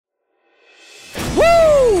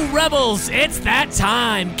Rebels, it's that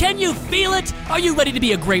time. Can you feel it? Are you ready to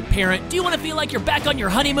be a great parent? Do you want to feel like you're back on your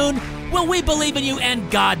honeymoon? Well, we believe in you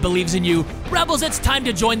and God believes in you. Rebels, it's time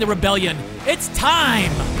to join the rebellion. It's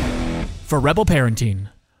time for Rebel Parenting.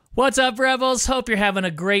 What's up, Rebels? Hope you're having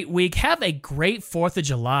a great week. Have a great 4th of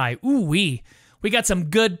July. Ooh-wee. We got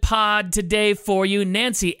some good pod today for you.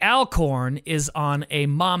 Nancy Alcorn is on a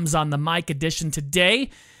Moms on the Mic edition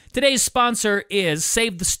today. Today's sponsor is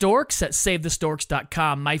Save the Storks at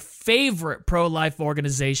SaveTheStorks.com, my favorite pro-life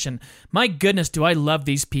organization. My goodness, do I love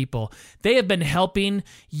these people. They have been helping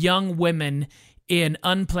young women in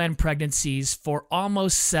unplanned pregnancies for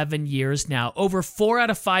almost 7 years now. Over 4 out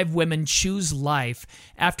of 5 women choose life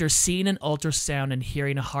after seeing an ultrasound and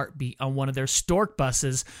hearing a heartbeat on one of their stork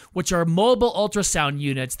buses, which are mobile ultrasound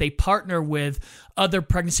units. They partner with other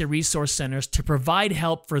pregnancy resource centers to provide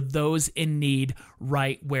help for those in need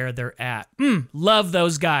right where they're at. Love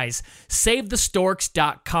those guys.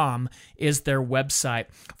 SaveTheStorks.com is their website.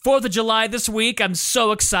 4th of July this week, I'm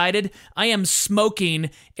so excited. I am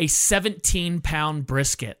smoking a 17-pound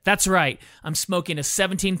brisket. That's right. I'm smoking a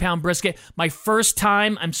 17-pound brisket. My first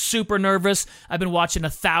time. I'm super nervous. I've been watching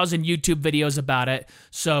 1,000 YouTube videos about it.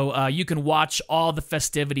 So you can watch all the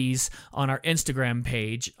festivities on our Instagram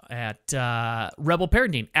page at Rebel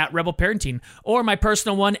Parenting, at Rebel Parenting, or my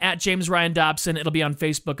personal one at James Ryan Dobson. It'll be on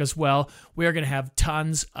Facebook as well. We are going to have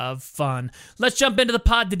tons of fun. Let's jump into the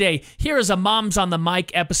pod today. Here is a Moms on the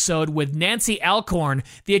Mic episode with Nancy Alcorn,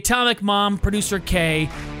 the Atomic Mom, Producer K.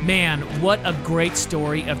 Man, what a great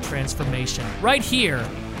story of transformation. Right here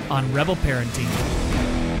on Rebel Parenting.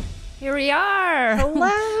 Here we are.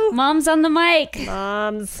 Hello. Moms on the Mic.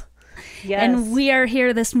 Moms. Yes. And we are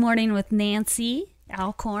here this morning with Nancy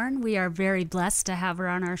Alcorn. We are very blessed to have her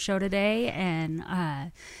on our show today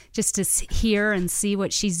and just to hear and see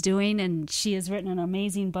what she's doing. And she has written an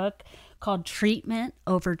amazing book called Treatment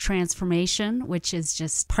Over Transformation, which is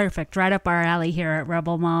just perfect, right up our alley here at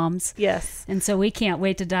Rebel Moms. Yes. And so we can't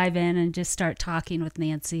wait to dive in and just start talking with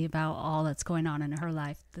Nancy about all that's going on in her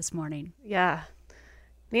life this morning. Yeah.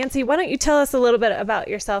 Nancy, why don't you tell us a little bit about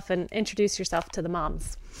yourself and introduce yourself to the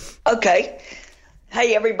moms? Okay.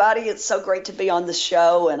 Hey, everybody. It's so great to be on the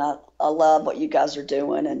show, and I love what you guys are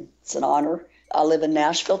doing, and it's an honor. I live in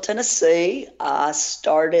Nashville, Tennessee. I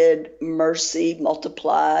started Mercy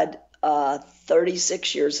Multiplied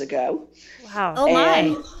 36 years ago. Wow. Oh,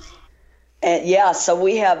 my. And yeah, so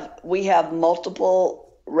we have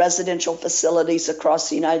multiple residential facilities across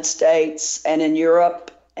the United States and in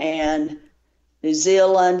Europe and New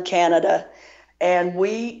Zealand, Canada. And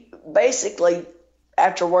we basically,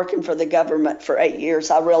 after working for the government for 8 years,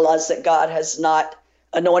 I realized that God has not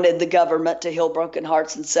anointed the government to heal broken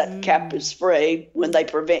hearts and set captives free when they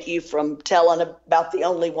prevent you from telling about the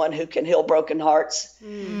only one who can heal broken hearts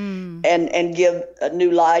and give a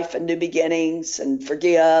new life and new beginnings and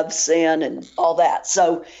forgive sin and all that.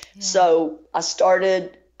 So I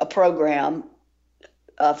started a program,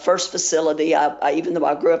 first facility. I even though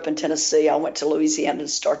I grew up in Tennessee, I went to Louisiana to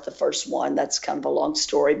start the first one. That's kind of a long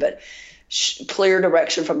story, but clear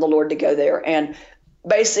direction from the Lord to go there. And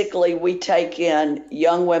basically, we take in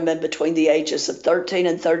young women between the ages of 13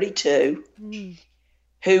 and 32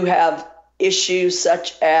 who have issues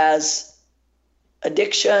such as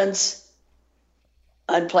addictions,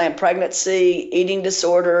 unplanned pregnancy, eating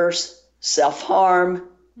disorders, self-harm,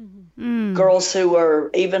 girls who are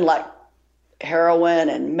even like heroin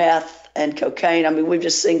and meth and cocaine. I mean, we've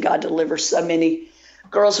just seen God deliver so many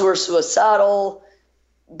girls who are suicidal,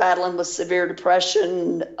 battling with severe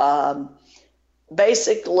depression,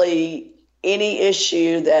 basically any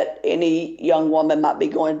issue that any young woman might be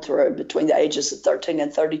going through between the ages of 13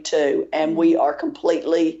 and 32. And we are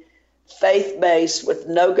completely faith-based with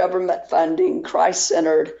no government funding,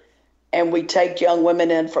 Christ-centered. And we take young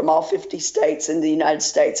women in from all 50 states in the United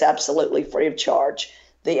States absolutely free of charge.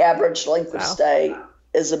 The average length of stay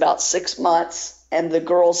is about 6 months. And the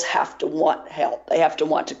girls have to want help. They have to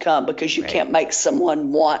want to come because you can't make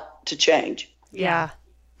someone want to change. Yeah.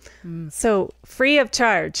 So free of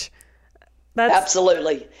charge. That's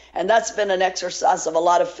Absolutely. And that's been an exercise of a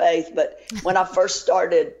lot of faith. But when I first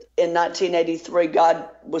started in 1983, God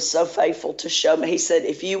was so faithful to show me. He said,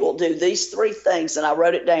 if you will do these 3 things, and I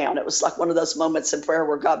wrote it down. It was like one of those moments in prayer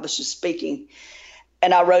where God was just speaking.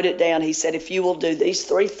 And I wrote it down. He said, if you will do these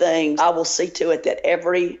 3 things, I will see to it that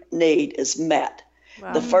every need is met.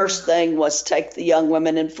 Wow. The first thing was take the young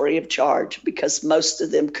women in free of charge because most of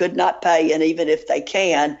them could not pay. And even if they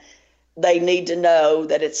can, they need to know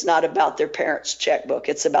that it's not about their parents' checkbook.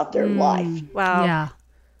 It's about their life. Wow. Yeah.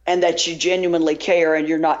 And that you genuinely care and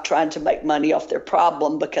you're not trying to make money off their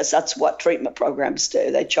problem because that's what treatment programs do.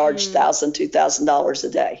 They charge $1,000, $2,000 a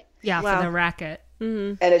day. Yeah, Wow. for the racket.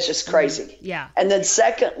 And it's just crazy. Yeah. And then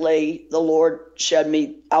secondly, the Lord showed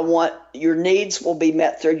me, I want your needs will be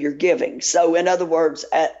met through your giving. So in other words,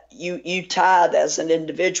 you tithe as an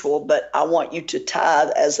individual, but I want you to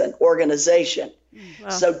tithe as an organization. Wow.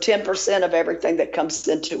 So 10% of everything that comes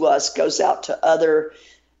into us goes out to other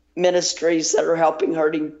ministries that are helping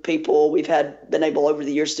hurting people. We've been able over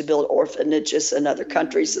the years to build orphanages in other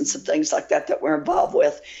countries and some things like that we're involved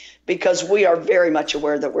with, because we are very much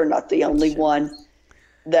aware that we're not the only one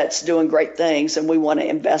that's doing great things, and we want to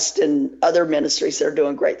invest in other ministries that are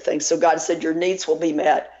doing great things. So God said your needs will be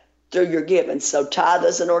met through your giving. So tithe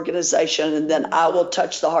as an organization, and then I will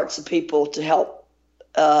touch the hearts of people to help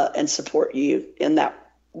and support you in that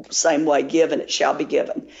same way. Give and it shall be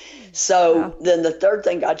given. So then the third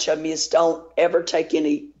thing God showed me is don't ever take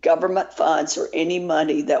any government funds or any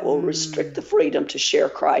money that will restrict the freedom to share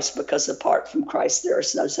Christ, because apart from Christ, there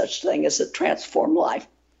is no such thing as a transformed life.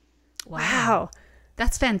 Wow.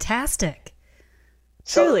 That's fantastic.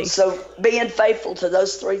 Truly. So being faithful to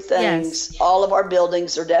those three things, all of our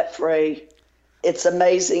buildings are debt free. It's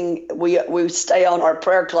amazing. We stay on our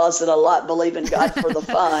prayer closet a lot, believing God for the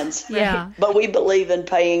funds. Yeah. But we believe in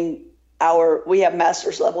paying we have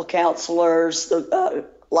master's level counselors, the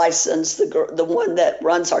licensed, the one that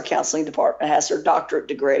runs our counseling department has her doctorate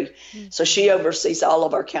degree. So she oversees all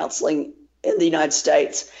of our counseling in the United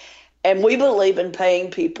States. And we believe in paying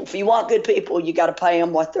people. If you want good people, you got to pay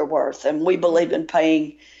them what they're worth. And we believe in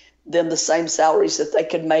paying them the same salaries that they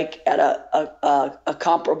could make at a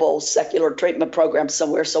comparable secular treatment program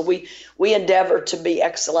somewhere. So we endeavor to be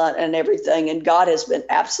excellent in everything. And God has been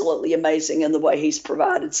absolutely amazing in the way he's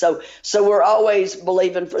provided. So we're always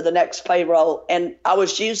believing for the next payroll. And I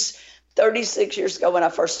was used 36 years ago when I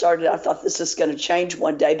first started, I thought this is going to change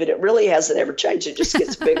one day, but it really hasn't ever changed. It just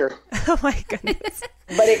gets bigger. Oh my goodness.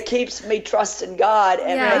 But it keeps me trusting God.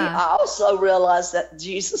 And Yeah. I also realized that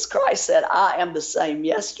Jesus Christ said, I am the same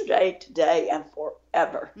yesterday, today, and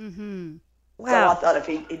forever. Mm-hmm. So I Wow. thought if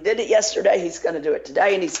he did it yesterday, he's going to do it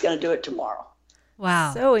today, and he's going to do it tomorrow.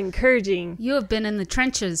 Wow. So encouraging, You have been in the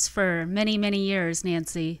trenches for many, many years,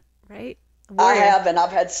 Nancy. right? I Warrior. have, and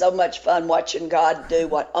I've had so much fun watching God do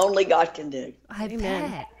what only God can do. I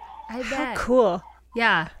Amen. bet. I How bet. cool.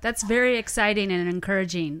 Yeah, that's very exciting and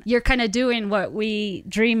encouraging. You're kind of doing what we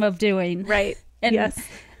dream of doing. Right. And, Yes.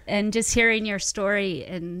 And just hearing your story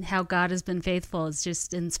and how God has been faithful is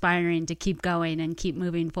just inspiring to keep going and keep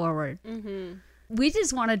moving forward. Mm-hmm. We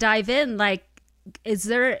just want to dive in. Like, is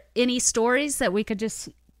there any stories that we could just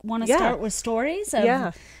want to Yeah. start with stories of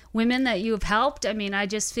Yeah. women that you've helped? I mean, I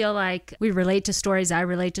just feel like we relate to stories. I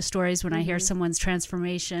relate to stories when I hear someone's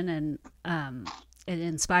transformation, and it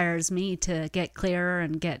inspires me to get clearer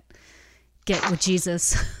and get with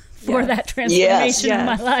Jesus for Yeah. that transformation Yes. in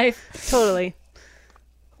my life. Totally.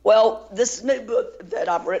 Well, this new book that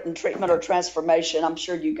I've written, Treatment or Transformation, I'm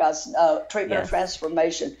sure you guys know, Treatment or Yes.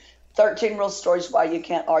 Transformation, 13 Real Stories Why You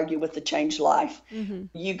Can't Argue with the Changed Life.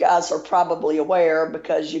 You guys are probably aware,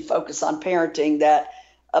 because you focus on parenting, that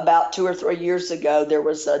about 2 or 3 years ago, there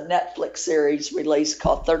was a Netflix series released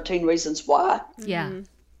called 13 Reasons Why. Yeah.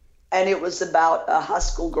 And it was about a high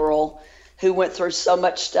school girl who went through so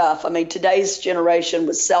much stuff. I mean, today's generation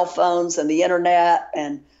with cell phones and the internet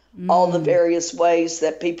and all the various ways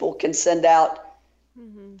that people can send out,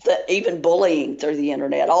 even bullying through the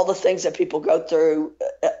internet, all the things that people go through,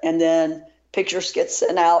 and then pictures get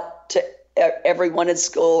sent out to everyone in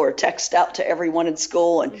school or text out to everyone in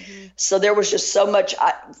school. And so there was just so much.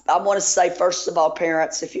 I want to say, first of all,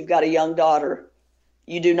 parents, if you've got a young daughter,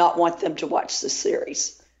 you do not want them to watch this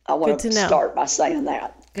series. I want Good to to know. start by saying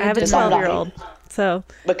that. I have a to know. 12-year-old. So,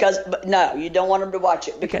 But no, you don't want them to watch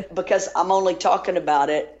it because I'm only talking about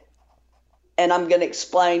it, and I'm going to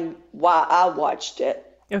explain why I watched it.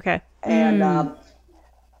 okay. And I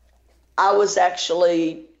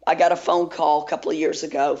got a phone call a couple of years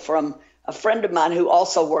ago from a friend of mine who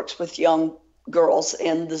also works with young girls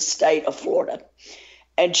in the state of Florida.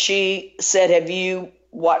 And she said, have you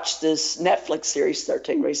watched this Netflix series,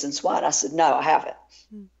 13 Reasons Why? And I said, no, I haven't.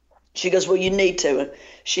 She goes, well, you need to. And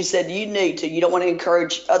she said, you need to. You don't want to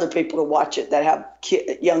encourage other people to watch it that have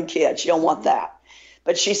young kids. You don't want that.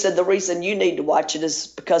 But she said the reason you need to watch it is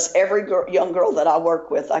because every young girl that I work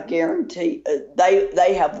with, I guarantee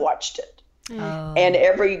they have watched it. Oh. And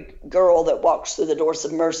every girl that walks through the doors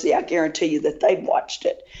of Mercy, I guarantee you that they've watched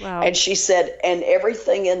it. Wow. And she said, and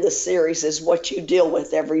everything in the series is what you deal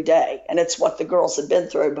with every day. And it's what the girls have been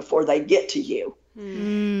through before they get to you.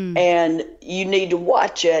 And you need to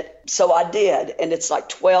watch it. So I did. And it's like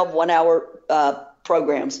 12 one-hour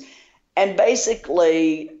programs. And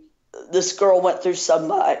basically, this girl went through so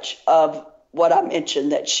much of what I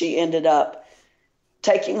mentioned, that she ended up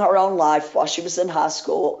taking her own life while she was in high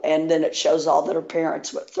school. And then it shows all that her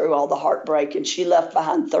parents went through, all the heartbreak. And she left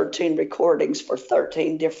behind 13 recordings for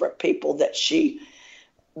 13 different people that she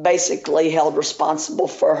basically held responsible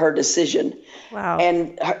for her decision. Wow.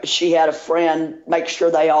 And she had a friend make sure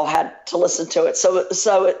they all had to listen to it.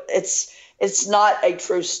 So it's not a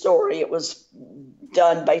true story. It was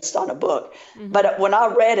done based on a book. But when I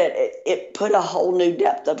read it, it put a whole new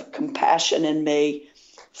depth of compassion in me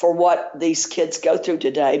for what these kids go through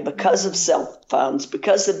today because of cell phones,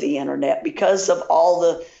 because of the internet, because of all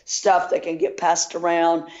the stuff that can get passed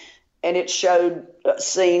around. And it showed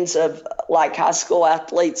scenes of like high school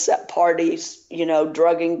athletes at parties,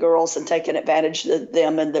 drugging girls and taking advantage of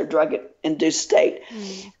them in their drug-induced state.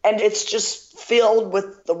 And it's just filled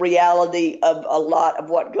with the reality of a lot of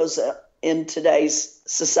what goes in today's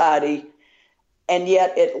society. And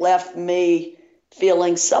yet it left me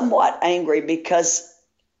feeling somewhat angry because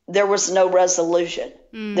there was no resolution.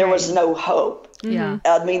 There was no hope. Yeah.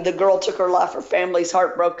 I mean, the girl took her life, her family's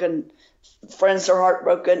heartbroken, friends are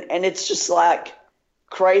heartbroken, and it's just like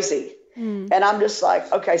crazy. And I'm just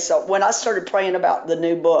like, okay, so when I started praying about the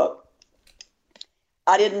new book,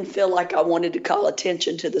 I didn't feel like I wanted to call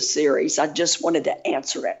attention to the series. I just wanted to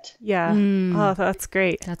answer it. Yeah. Oh, that's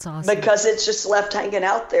great. That's awesome. Because it's just left hanging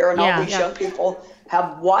out there, and all these young people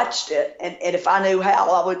have watched it. And if I knew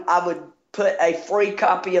how, I would put a free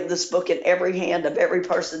copy of this book in every hand of every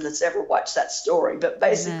person that's ever watched that story. But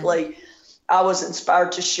basically, I was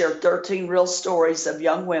inspired to share 13 real stories of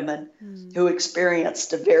young women who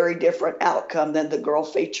experienced a very different outcome than the girl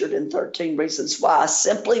featured in 13 Reasons Why,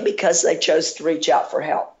 simply because they chose to reach out for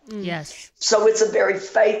help. Yes. So it's a very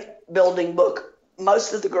faith-building book.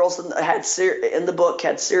 Most of the girls in the book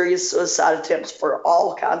had serious suicide attempts for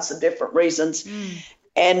all kinds of different reasons.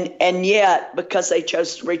 And yet, because they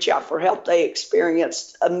chose to reach out for help, they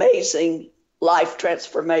experienced amazing life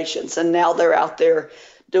transformations. And now they're out there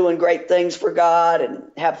doing great things for God and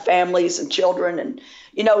have families and children. And,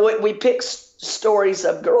 we pick stories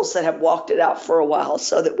of girls that have walked it out for a while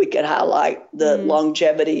so that we could highlight the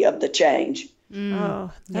longevity of the change.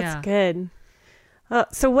 Oh, that's good.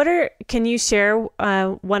 So can you share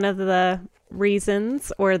one of the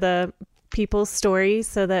reasons or the people's stories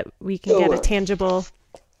so that we can get a tangible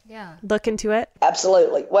look into it?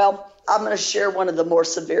 Absolutely. Well, I'm going to share one of the more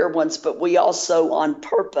severe ones, but we also on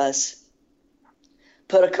purpose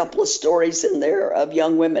put a couple of stories in there of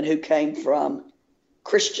young women who came from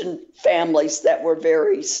Christian families that were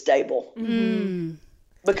very stable.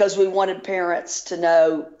 Because we wanted parents to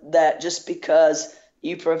know that just because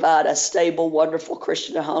you provide a stable, wonderful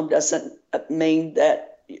Christian home doesn't mean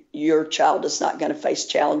that your child is not going to face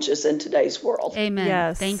challenges in today's world. Amen.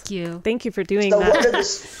 Yes. Thank you. Thank you for doing So that. what are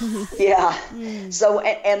the, So,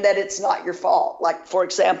 and that it's not your fault. Like, for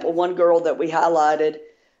example, one girl that we highlighted,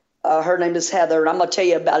 her name is Heather, and I'm going to tell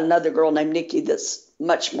you about another girl named Nikki that's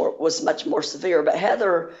much more severe. But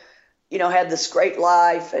Heather, had this great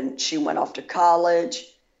life, and she went off to college,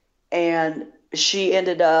 and she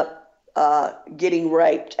ended up getting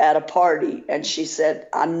raped at a party. And she said,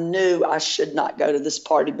 I knew I should not go to this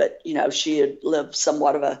party, but, she had lived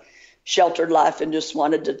somewhat of a sheltered life and just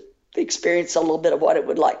wanted to experience a little bit of what it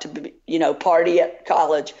would like to be, party at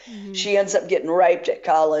college. She ends up getting raped at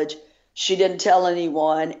college. She didn't tell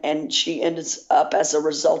anyone, and she ends up, as a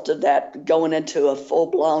result of that, going into a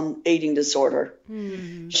full-blown eating disorder.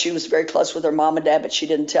 She was very close with her mom and dad, but she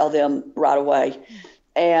didn't tell them right away.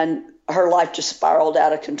 And her life just spiraled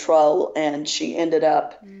out of control, and she ended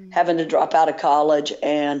up having to drop out of college.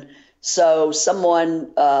 And so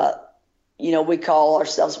someone, we call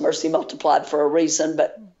ourselves Mercy Multiplied for a reason,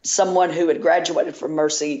 but someone who had graduated from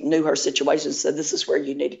Mercy knew her situation, said, this is where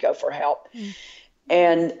you need to go for help.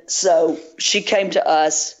 And so she came to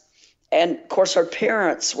us, and of course her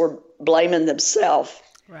parents were blaming themselves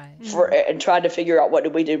and trying to figure out what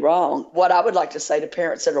did we do wrong. What I would like to say to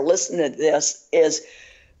parents that are listening to this is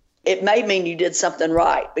it may mean you did something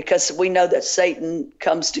right, because we know that Satan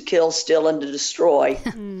comes to kill, steal, and to destroy,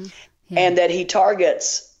 and that he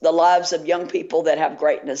targets the lives of young people that have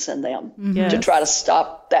greatness in them to try to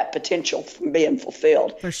stop that potential from being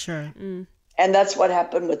fulfilled. For sure. And that's what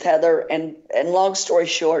happened with Heather. And long story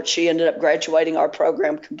short, she ended up graduating our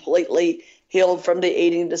program completely healed from the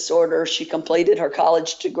eating disorder. She completed her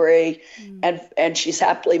college degree, and she's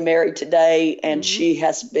happily married today. And she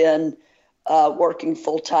has been working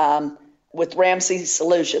full time with Ramsey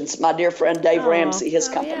Solutions, my dear friend Dave Ramsey, his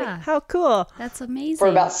company. Yeah. How cool. That's amazing. For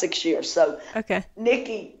about 6 years. So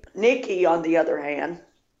Nikki, on the other hand,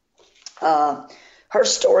 her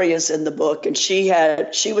story is in the book, and she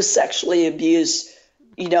was sexually abused,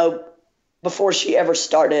 before she ever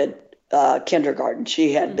started kindergarten,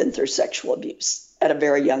 she had been through sexual abuse at a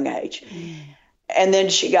very young age. And then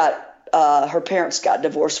she got, her parents got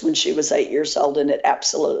divorced when she was 8 years old, and it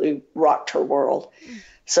absolutely rocked her world.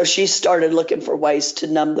 So she started looking for ways to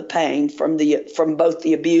numb the pain from both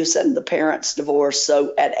the abuse and the parents' divorce.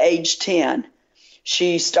 So at age 10,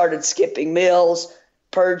 she started skipping meals,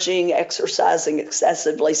 purging, exercising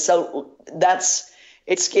excessively. So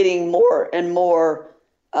it's getting more and more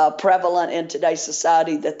prevalent in today's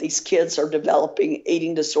society that these kids are developing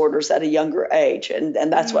eating disorders at a younger age. And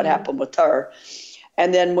that's what happened with her.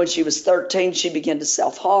 And then when she was 13, she began to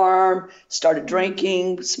self-harm, started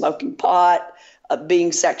drinking, smoking pot,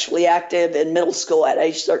 being sexually active in middle school at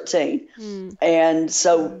age 13. And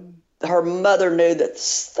so her mother knew that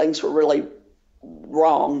things were really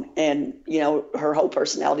wrong, and, her whole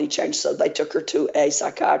personality changed. So they took her to a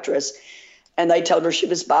psychiatrist, and they told her she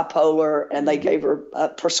was bipolar, and they gave her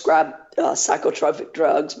prescribed psychotropic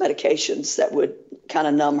drugs, medications that would kind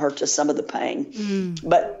of numb her to some of the pain.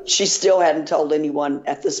 But she still hadn't told anyone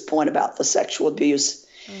at this point about the sexual abuse.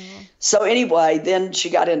 So anyway, then she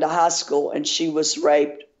got into high school, and she was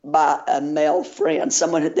raped by a male friend,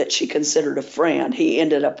 someone that she considered a friend. He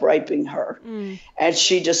ended up raping her, and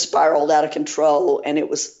she just spiraled out of control. And it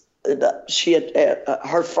was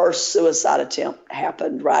her first suicide attempt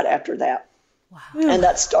happened right after that. Wow. And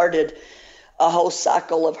that started a whole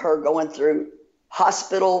cycle of her going through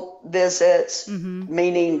hospital visits,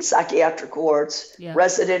 meaning psychiatric wards,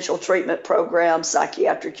 residential treatment programs,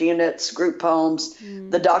 psychiatric units, group homes.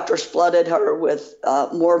 The doctors flooded her with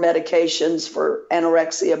more medications for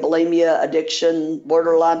anorexia, bulimia, addiction,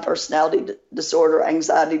 borderline personality disorder,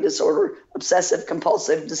 anxiety disorder, obsessive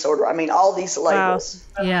compulsive disorder. I mean, all these labels.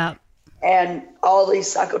 Wow. Yeah. And all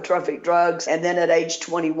these psychotropic drugs. And then at age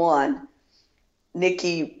 21,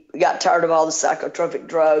 Nikki got tired of all the psychotropic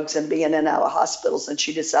drugs and being in and out of hospitals, and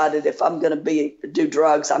she decided, if I'm going to do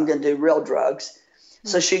drugs, I'm going to do real drugs.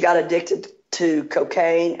 So she got addicted to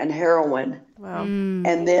cocaine and heroin. Wow.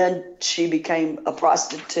 And then she became a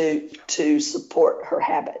prostitute to support her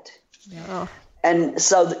habit. Yeah. And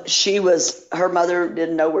so her mother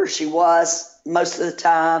didn't know where she was most of the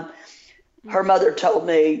time. Her mother told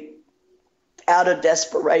me, out of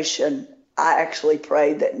desperation, I actually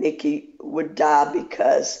prayed that Nikki would die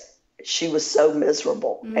because she was so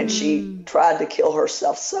miserable, and she tried to kill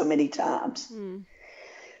herself so many times.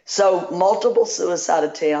 So multiple suicide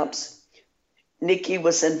attempts. Nikki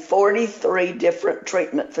was in 43 different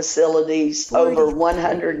treatment facilities over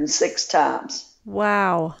 106 times.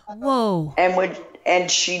 Wow. Whoa. And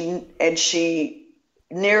she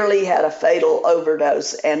nearly had a fatal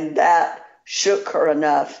overdose, and that shook her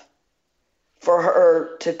enough for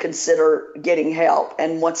her to consider getting help.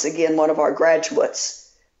 And once again, one of our graduates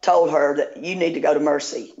told her that you need to go to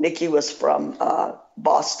Mercy. Nikki was from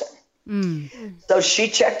Boston. So she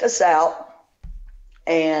checked us out,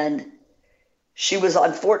 and she was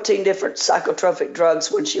on 14 different psychotropic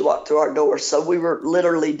drugs when she walked through our door. So we were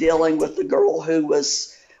literally dealing with the girl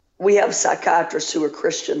we have psychiatrists who are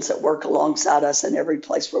Christians that work alongside us in every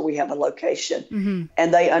place where we have a location.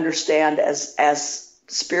 And they understand as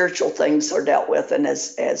spiritual things are dealt with, and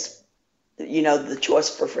as the choice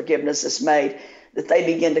for forgiveness is made, that they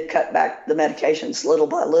begin to cut back the medications little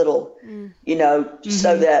by little,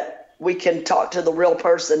 so that we can talk to the real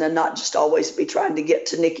person and not just always be trying to get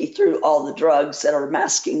to Nikki through all the drugs that are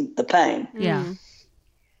masking the pain. Yeah.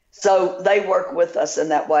 So they work with us in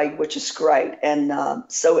that way, which is great. And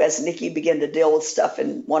so as Nikki began to deal with stuff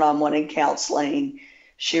in one-on-one in counseling,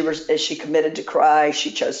 she committed to Christ.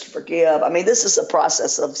 She chose to forgive. I mean, this is a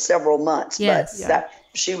process of several months, but that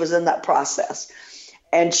she was in that process.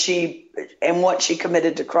 And once she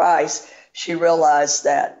committed to Christ, she realized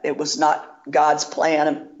that it was not God's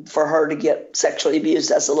plan for her to get sexually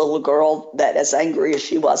abused as a little girl, that as angry as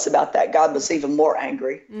she was about that, God was even more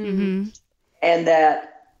angry. And that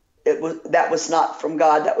that was not from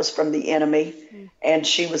God, that was from the enemy. And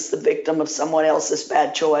she was the victim of someone else's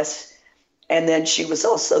bad choice. And then she was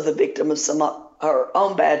also the victim of her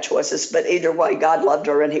own bad choices. But either way, God loved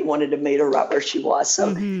her, and he wanted to meet her right where she was.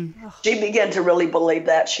 So she began to really believe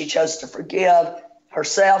that. She chose to forgive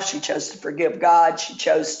herself. She chose to forgive God. She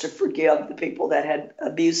chose to forgive the people that had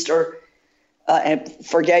abused her, and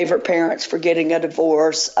forgave her parents for getting a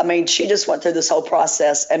divorce. I mean, she just went through this whole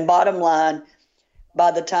process. And bottom line,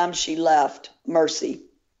 by the time she left Mercy,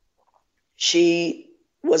 she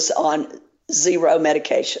was on 0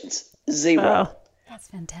 medications. 0. Wow. That's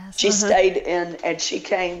fantastic. She stayed in, and she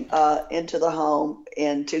came into the home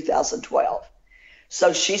in 2012.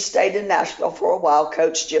 So she stayed in Nashville for a while,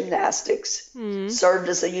 coached gymnastics, served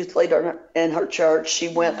as a youth leader in her church. She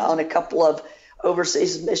went on a couple of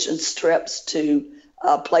overseas missions trips to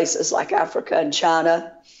places like Africa and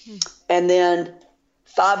China. And then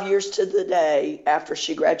 5 years to the day after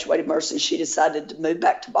she graduated Mercy, she decided to move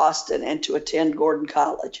back to Boston and to attend Gordon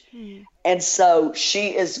College. And so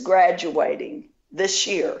she is graduating this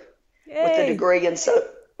year with a degree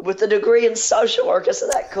in social work.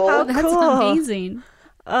 Isn't that cool? Oh, that's amazing.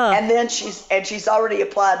 And then she's already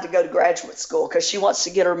applied to go to graduate school because she wants to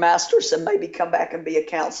get her master's and maybe come back and be a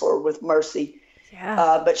counselor with Mercy.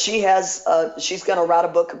 Yeah. But she's going to write a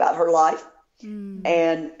book about her life,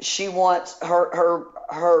 and she wants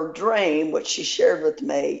her dream, which she shared with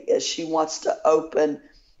me, is she wants to open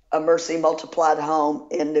a Mercy Multiplied home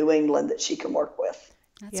in New England that she can work with.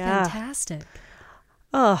 That's fantastic.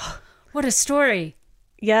 Oh, what a story.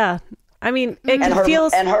 Yeah. I mean, it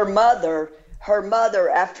feels... And her mother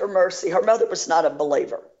after Mercy, her mother was not a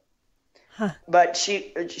believer. But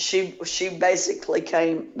she basically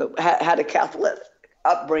had a Catholic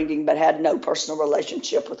upbringing, but had no personal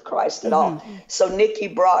relationship with Christ at all. So Nikki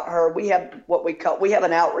brought her. We have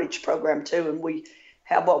an outreach program too, and we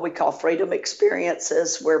have what we call freedom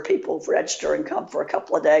experiences, where people register and come for a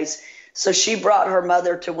couple of days. So she brought her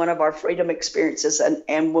mother to one of our freedom experiences,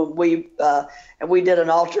 and when we did an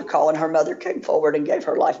altar call, and her mother came forward and gave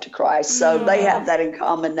her life to Christ. So they have that in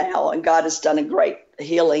common now, and God has done a great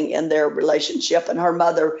healing in their relationship. And her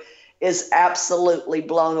mother is absolutely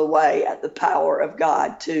blown away at the power of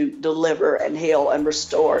God to deliver and heal and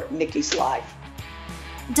restore Nikki's life.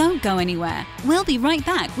 Don't go anywhere. We'll be right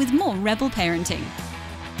back with more Rebel Parenting.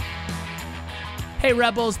 Hey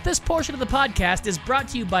Rebels, this portion of the podcast is brought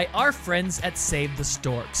to you by our friends at Save the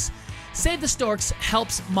Storks. Save the Storks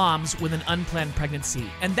helps moms with an unplanned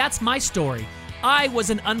pregnancy, and that's my story. I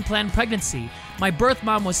was an unplanned pregnancy. My birth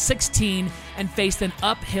mom was 16 and faced an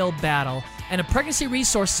uphill battle, and a pregnancy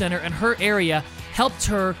resource center in her area helped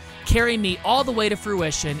her carry me all the way to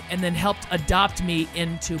fruition and then helped adopt me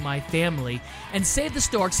into my family. And Save the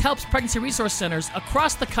Storks helps pregnancy resource centers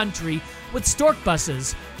across the country with stork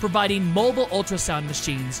buses, providing mobile ultrasound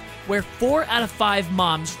machines where 4 out of 5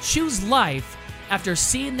 moms choose life after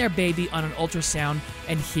seeing their baby on an ultrasound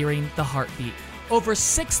and hearing the heartbeat. Over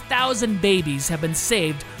 6,000 babies have been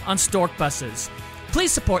saved on stork buses.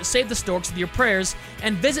 Please support Save the Storks with your prayers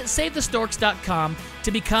and visit SaveTheStorks.com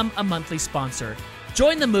to become a monthly sponsor.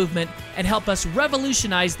 Join the movement and help us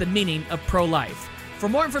revolutionize the meaning of pro-life. For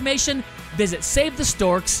more information, visit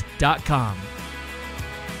SaveTheStorks.com.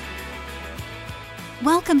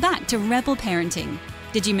 Welcome back to Rebel Parenting.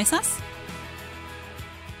 Did you miss us?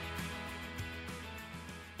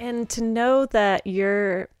 And to know that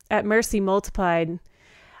you're at Mercy Multiplied,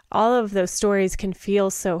 all of those stories can feel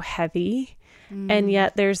so heavy. And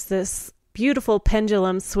yet there's this beautiful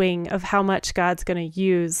pendulum swing of how much God's going to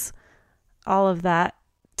use all of that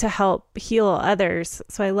to help heal others.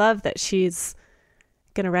 So I love that she's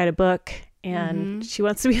going to write a book and she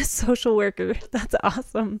wants to be a social worker. That's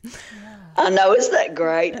awesome. I know. Isn't that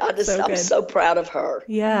great? I'm So so proud of her.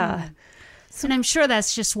 Yeah. And I'm sure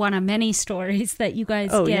that's just one of many stories that you guys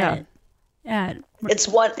get. Yeah. It's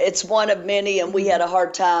one of many, and we had a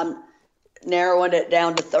hard time narrowing it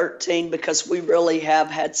down to 13 because we really have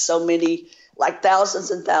had so many, like thousands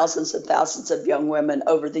and thousands and thousands of young women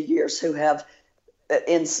over the years who have,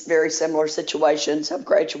 in very similar situations, have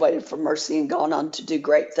graduated from Mercy and gone on to do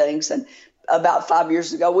great things. And about 5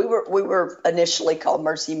 years ago, we were initially called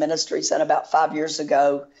Mercy Ministries, and about 5 years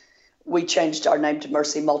ago, we changed our name to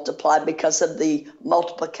Mercy Multiplied because of the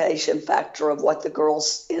multiplication factor of what the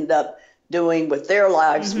girls end up doing with their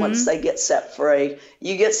lives once they get set free.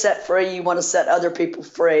 You get set free, you want to set other people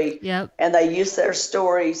free. Yep. And they use their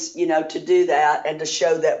stories, to do that and to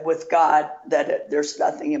show that with God that there's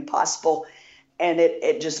nothing impossible. And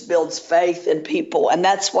it just builds faith in people. And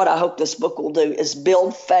that's what I hope this book will do, is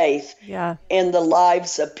build faith in the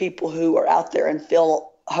lives of people who are out there and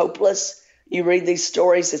feel hopeless. You read these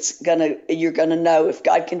stories, you're gonna know if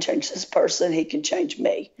God can change this person, he can change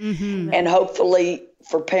me. And hopefully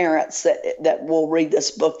for parents that will read this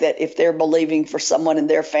book, that if they're believing for someone in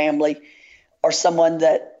their family or someone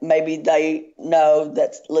that maybe they know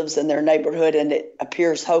that lives in their neighborhood and it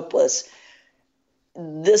appears hopeless,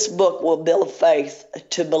 this book will build faith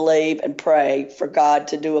to believe and pray for God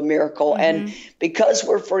to do a miracle. And because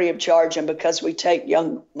we're free of charge and because we take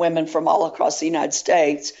young women from all across the United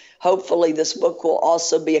States, hopefully this book will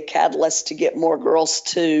also be a catalyst to get more girls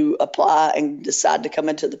to apply and decide to come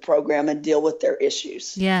into the program and deal with their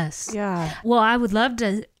issues. Yes. Yeah. Well, I would love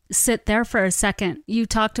to sit there for a second. You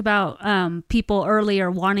talked about people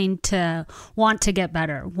earlier want to get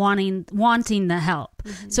better, wanting the help.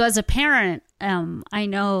 Mm-hmm. So as a parent, I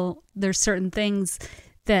know there's certain things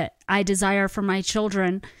that I desire for my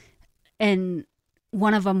children, and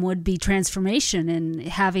one of them would be transformation and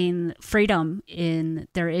having freedom in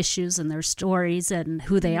their issues and their stories and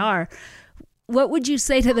who they are. What would you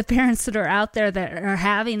say to the parents that are out there that are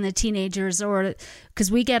having the teenagers, or because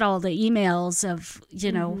we get all the emails of,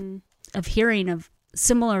 of hearing of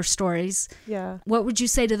similar stories. Yeah. What would you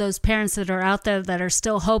say to those parents that are out there that are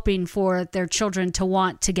still hoping for their children to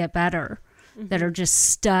want to get better, that are just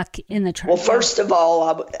stuck in the Well, first of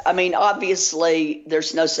all, I mean, obviously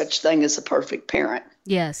there's no such thing as a perfect parent.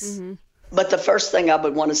 Yes. Mm-hmm. But the first thing I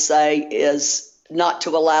would want to say is not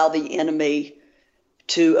to allow the enemy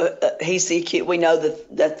to, we know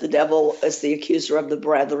that the devil is the accuser of the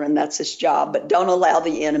brethren. That's his job. But don't allow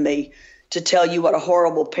the enemy to tell you what a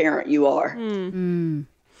horrible parent you are. Mm.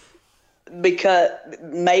 Because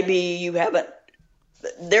maybe you haven't,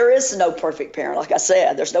 there is no perfect parent. Like I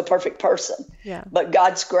said, there's no perfect person. Yeah. But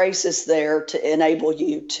God's grace is there to enable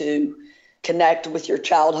you to connect with your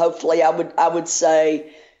child. Hopefully, I would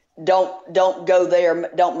say, don't go there.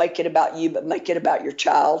 Don't make it about you, but make it about your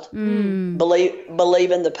child. Mm.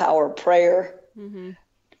 Believe in the power of prayer. Mm-hmm.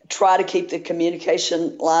 Try to keep the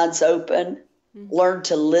communication lines open. Mm-hmm. Learn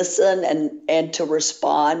to listen and to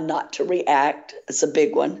respond, not to react. It's a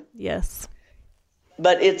big one. Yes.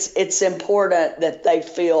 But it's important that they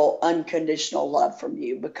feel unconditional love from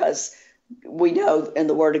you, because we know in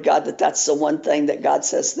the Word of God that that's the one thing that God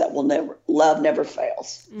says that love never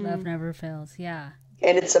fails. Love never fails. Yeah.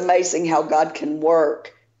 And it's amazing how God can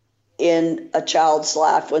work in a child's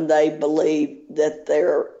life when they believe that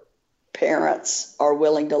their parents are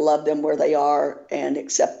willing to love them where they are and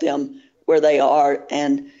accept them where they are,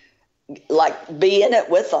 and like be in it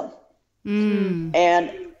with them. Mm.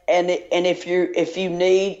 And if you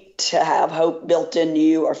need to have hope built in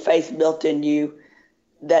you or faith built in you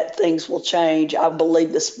that things will change, I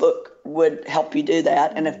believe this book would help you do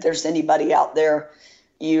that. And if there's anybody out there,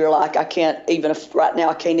 you're like, right now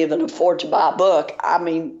I can't even afford to buy a book. I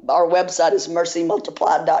mean, our website is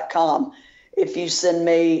mercymultiplied.com. If you send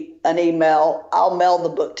me an email, I'll mail the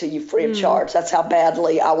book to you free of charge. That's how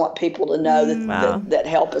badly I want people to know that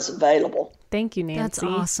help is available. Thank you, Nancy. That's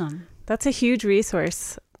awesome. That's a huge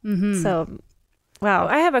resource. Mm-hmm. So, wow.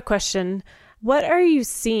 I have a question. What are you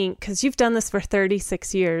seeing? Because you've done this for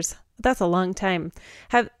 36 years. That's a long time.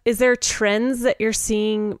 Is there trends that you're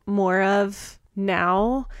seeing more of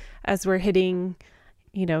now as we're hitting,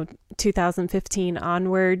 2015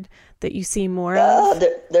 onward, that you see more of?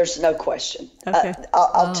 There's no question. Okay.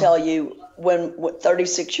 I'll tell you, when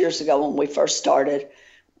 36 years ago when we first started,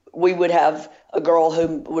 we would have a girl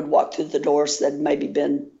who would walk through the doors that had maybe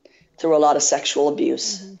been through a lot of sexual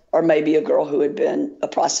abuse, or maybe a girl who had been a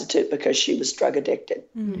prostitute because she was drug addicted.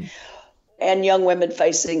 Mm-hmm. And young women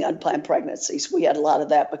facing unplanned pregnancies. We had a lot of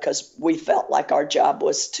that because we felt like our job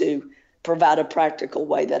was to provide a practical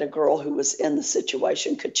way that a girl who was in the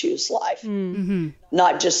situation could choose life. Mm-hmm.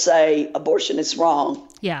 Not just say abortion is wrong,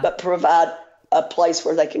 but provide a place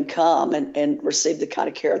where they can come and receive the kind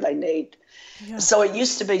of care they need. Yeah. So it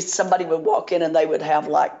used to be somebody would walk in and they would have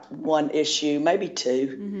like one issue, maybe two.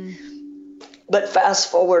 Mm-hmm. But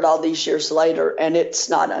fast forward all these years later, and it's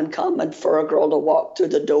not uncommon for a girl to walk through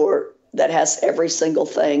the door that has every single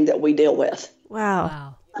thing that we deal with.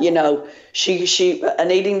 Wow. She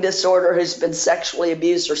an eating disorder, who's been sexually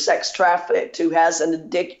abused or sex trafficked, who has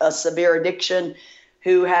a severe addiction,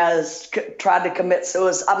 who has tried to commit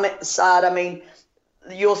suicide. I mean,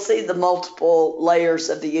 you'll see the multiple layers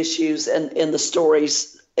of the issues in the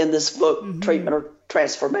stories in this book, Treatment or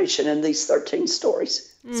Transformation, in these 13 stories.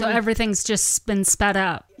 So everything's just been sped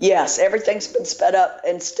up. Yes, everything's been sped up.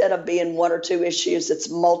 Instead of being one or two issues, it's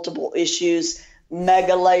multiple issues,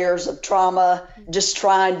 mega layers of trauma, just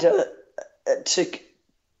trying to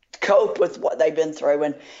cope with what they've been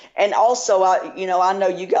through. And also, I know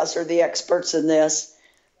you guys are the experts in this,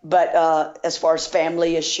 but as far as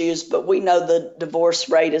family issues, but we know the divorce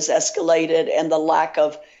rate has escalated, and the lack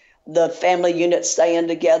of the family unit staying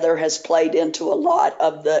together has played into a lot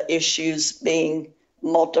of the issues being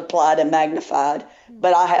multiplied and magnified.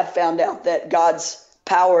 But I have found out that God's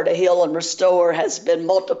power to heal and restore has been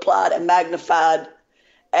multiplied and magnified.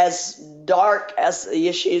 As dark as the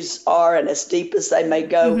issues are and as deep as they may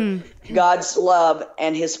go, God's love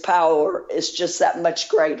and his power is just that much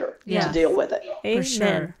greater to deal with it. Amen. For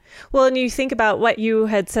sure. Well, and you think about what you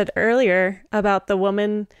had said earlier about the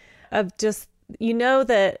woman, of just,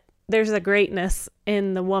 that there's a greatness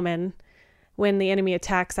in the woman when the enemy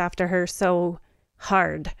attacks after her so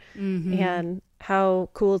hard. And how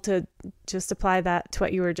cool to just apply that to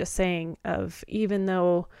what you were just saying of, even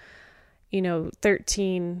though,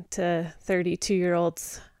 13 to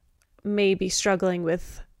 32-year-olds may be struggling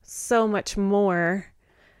with so much more,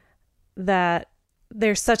 that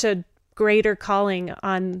there's such a greater calling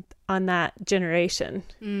on that generation.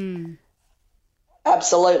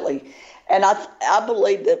 Absolutely. And I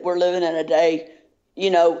believe that we're living in a day,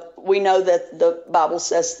 we know that the Bible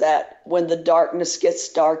says that when the darkness gets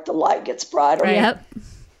dark, the light gets brighter. Yep.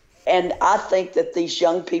 And I think that these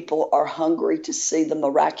young people are hungry to see the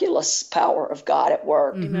miraculous power of God at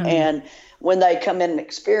work. And when they come in and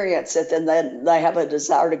experience it, then they have a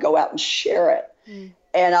desire to go out and share it.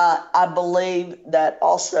 And I believe that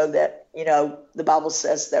also that, the Bible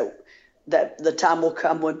says that the time will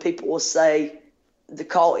come when people will say, to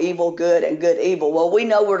call evil good and good evil. Well, we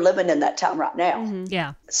know we're living in that time right now.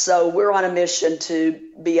 Yeah. So we're on a mission to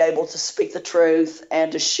be able to speak the truth and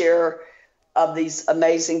to share of these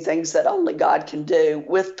amazing things that only God can do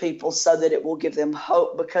with people, so that it will give them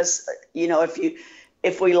hope. Because,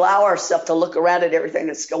 if we allow ourselves to look around at everything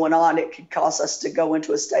that's going on, it can cause us to go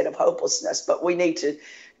into a state of hopelessness. But we need to,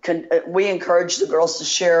 we encourage the girls to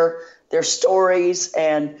share their stories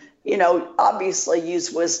and, obviously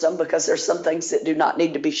use wisdom, because there's some things that do not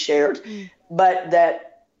need to be shared. But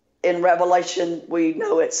that in Revelation, we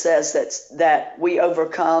know it says that we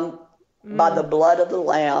overcome by the blood of the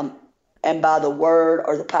Lamb and by the word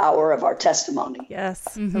or the power of our testimony. Yes.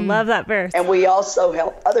 I love that verse. And we also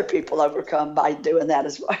help other people overcome by doing that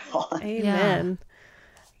as well. Amen.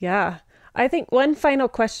 Yeah. I think one final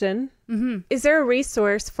question. Is there a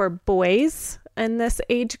resource for boys in this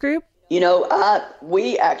age group?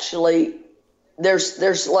 We actually,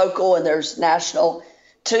 there's local and there's national,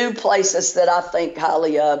 two places that I think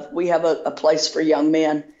highly of. We have a place for young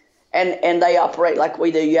men, and they operate like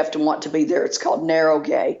we do. You have to want to be there. It's called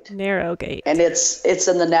Narrowgate. And it's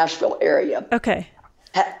in the Nashville area. Okay.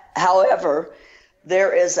 However,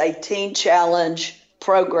 there is a Teen Challenge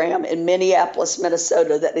program in Minneapolis,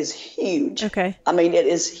 Minnesota that is huge. Okay. I mean, it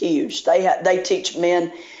is huge. They teach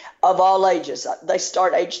men of all ages. They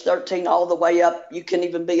start age 13 all the way up. You can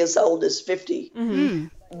even be as old as 50.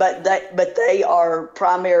 But they are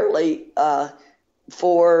primarily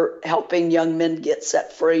for helping young men get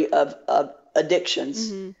set free of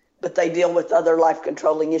addictions. But they deal with other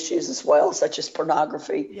life-controlling issues as well, such as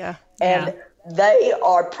pornography. Yeah. And they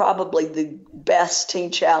are probably the best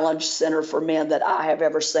Teen Challenge center for men that I have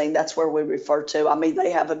ever seen. That's where we refer to. I mean,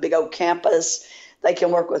 they have a big old campus. They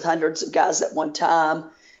can work with hundreds of guys at one time.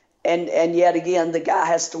 And yet again, the guy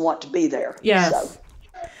has to want to be there. Yes. So.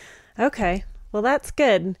 Okay. Well, that's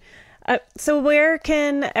good. So where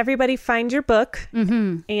can everybody find your book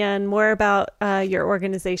and more about your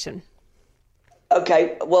organization?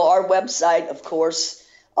 Okay. Well, our website, of course,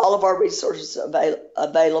 all of our resources are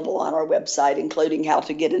available on our website, including how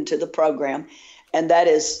to get into the program. And that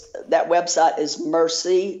website is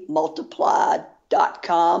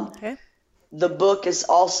mercymultiplied.com. Okay. The book is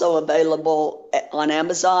also available on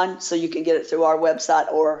Amazon, so you can get it through our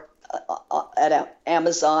website or at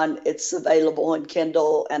Amazon. It's available in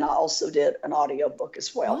Kindle, and I also did an audio book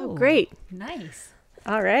as well. Oh, great. Nice.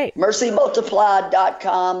 All right.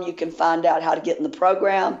 mercymultiplied.com. You can find out how to get in the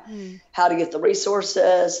program, how to get the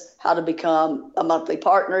resources, how to become a monthly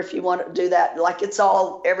partner if you want to do that. Like, it's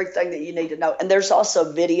all everything that you need to know. And there's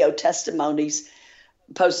also video testimonies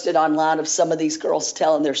posted online of some of these girls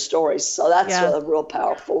telling their stories. So that's a real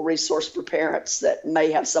powerful resource for parents that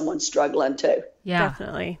may have someone struggling too. Yeah,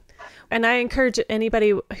 definitely. And I encourage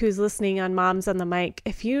anybody who's listening on Moms on the Mic,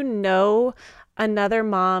 if you know another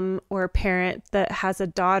mom or parent that has a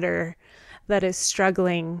daughter that is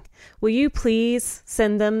struggling, will you please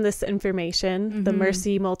send them this information, the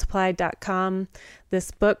mercymultiplied.com,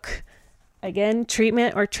 this book, again,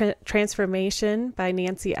 Treatment or Transformation by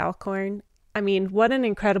Nancy Alcorn. I mean, what an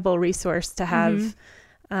incredible resource to have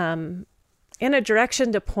in a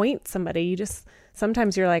direction to point somebody.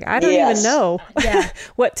 Sometimes you're like, I don't even know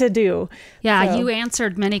what to do. Yeah, so. You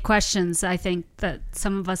answered many questions, I think, that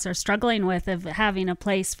some of us are struggling with, of having a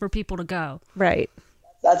place for people to go. Right.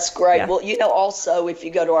 That's great. Yeah. Well, also, if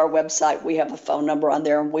you go to our website, we have a phone number on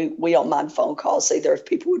there, and we don't mind phone calls either if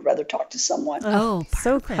people would rather talk to someone. Oh,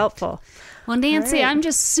 so helpful. Well, Nancy, I'm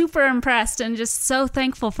just super impressed and just so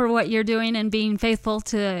thankful for what you're doing and being faithful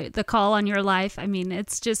to the call on your life. I mean,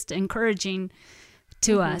 it's just encouraging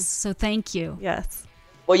to us. So thank you. Yes.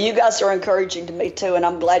 Well, you guys are encouraging to me too, and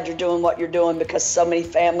I'm glad you're doing what you're doing, because so many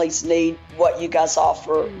families need what you guys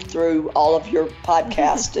offer through all of your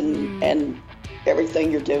podcast and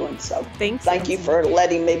everything you're doing. So thank you for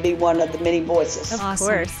letting me be one of the many voices. Of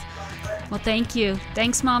course. Well, thank you.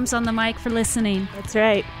 Thanks, Moms on the Mic, for listening. That's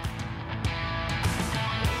right.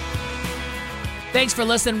 Thanks for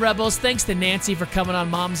listening, Rebels. Thanks to Nancy for coming on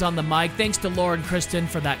Moms on the Mic. Thanks to Laura and Kristen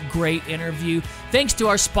for that great interview. Thanks to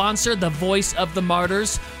our sponsor, the Voice of the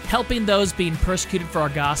Martyrs, helping those being persecuted for our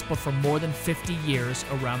gospel for more than 50 years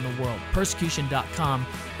around the world. Persecution.com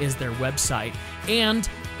is their website. And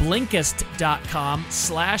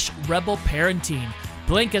Blinkist.com/rebelparenting.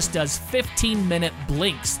 Blinkist does 15-minute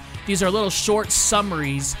blinks. These are little short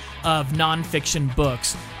summaries of nonfiction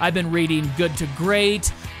books. I've been reading Good to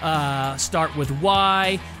Great, Start with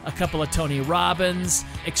Why, a couple of Tony Robbins,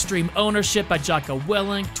 Extreme Ownership by Jocko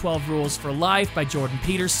Willink, 12 Rules for Life by Jordan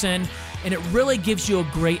Peterson, and it really gives you a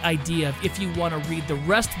great idea of if you want to read the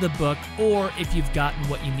rest of the book or if you've gotten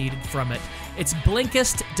what you needed from it. It's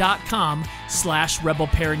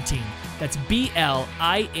Blinkist.com/rebelparenting. That's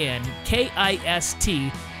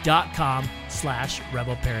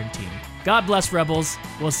BLINKIST.com/rebelparenting. God bless, Rebels.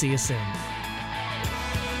 We'll see you soon.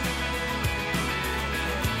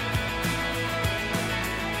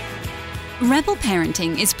 Rebel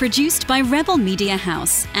Parenting is produced by Rebel Media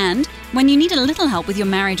House, and when you need a little help with your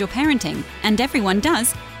marriage or parenting, and everyone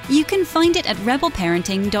does, you can find it at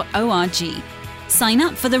rebelparenting.org. Sign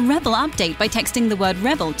up for the Rebel Update by texting the word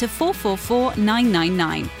REBEL to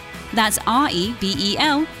 444999. That's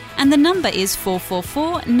REBEL, and the number is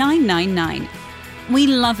 444999. We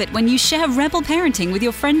love it when you share Rebel Parenting with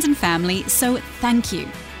your friends and family, so thank you.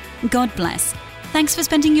 God bless. Thanks for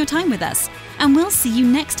spending your time with us, and we'll see you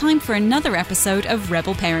next time for another episode of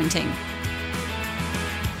Rebel Parenting.